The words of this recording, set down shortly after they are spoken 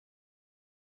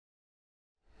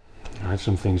I had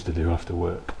some things to do after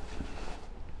work.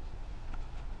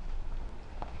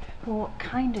 What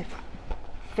kind of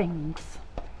things?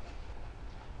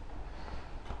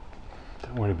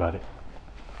 Don't worry about it.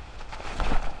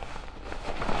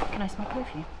 Can I smoke with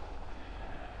you?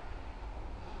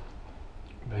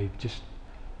 Babe, just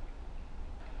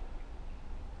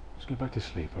go back to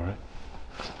sleep, alright?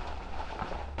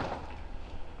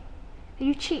 Are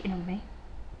you cheating on me?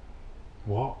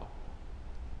 What?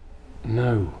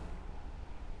 No.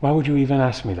 Why would you even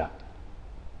ask me that?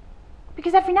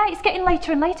 Because every night it's getting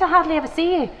later and later, I hardly ever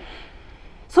see you.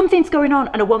 Something's going on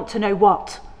and I want to know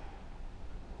what.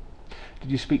 Did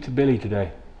you speak to Billy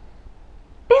today?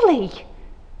 Billy?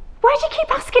 Why do you keep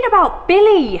asking about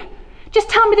Billy? Just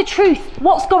tell me the truth.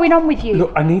 What's going on with you?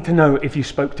 Look, I need to know if you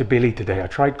spoke to Billy today. I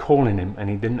tried calling him and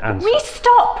he didn't answer. Will you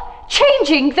stop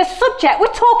changing the subject? We're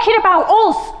talking about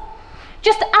us.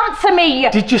 Just answer me.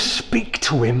 Did you speak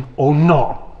to him or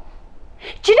not?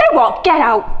 Do you know what? Get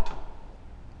out.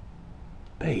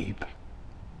 Babe.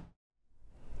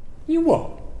 You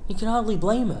what? You can hardly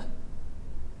blame her.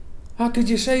 How could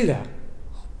you say that?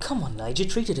 Come on, Nigel,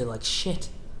 you treated her like shit.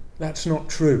 That's not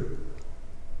true.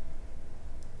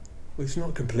 Well, it's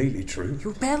not completely true. You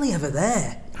were barely ever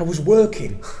there. I was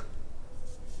working.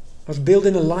 I was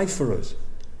building a life for us.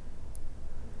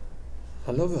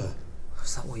 I love her.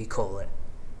 Is that what you call it?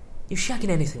 You're shagging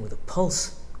anything with a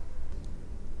pulse.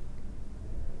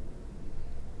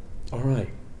 Alright.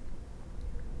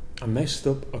 I messed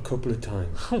up a couple of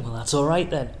times. Well, that's alright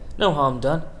then. No harm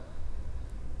done.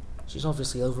 She's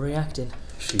obviously overreacting.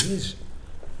 She is.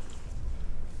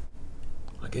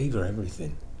 I gave her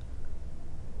everything.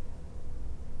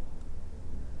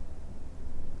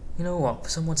 You know what? For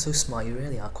someone so smart, you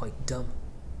really are quite dumb.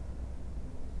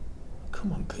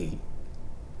 Come on, Pete.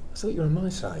 I thought you were on my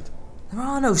side. There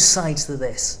are no sides to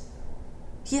this.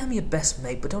 Yeah, I'm your best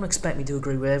mate, but don't expect me to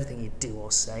agree with everything you do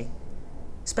or say.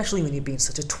 Especially when you're being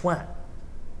such a twat.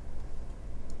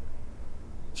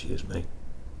 Cheers, mate.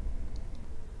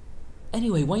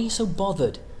 Anyway, why are you so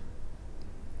bothered?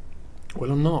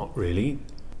 Well, I'm not, really.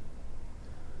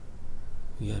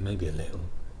 Yeah, maybe a little.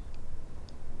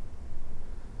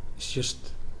 It's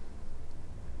just...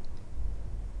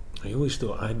 I always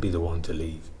thought I'd be the one to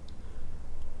leave.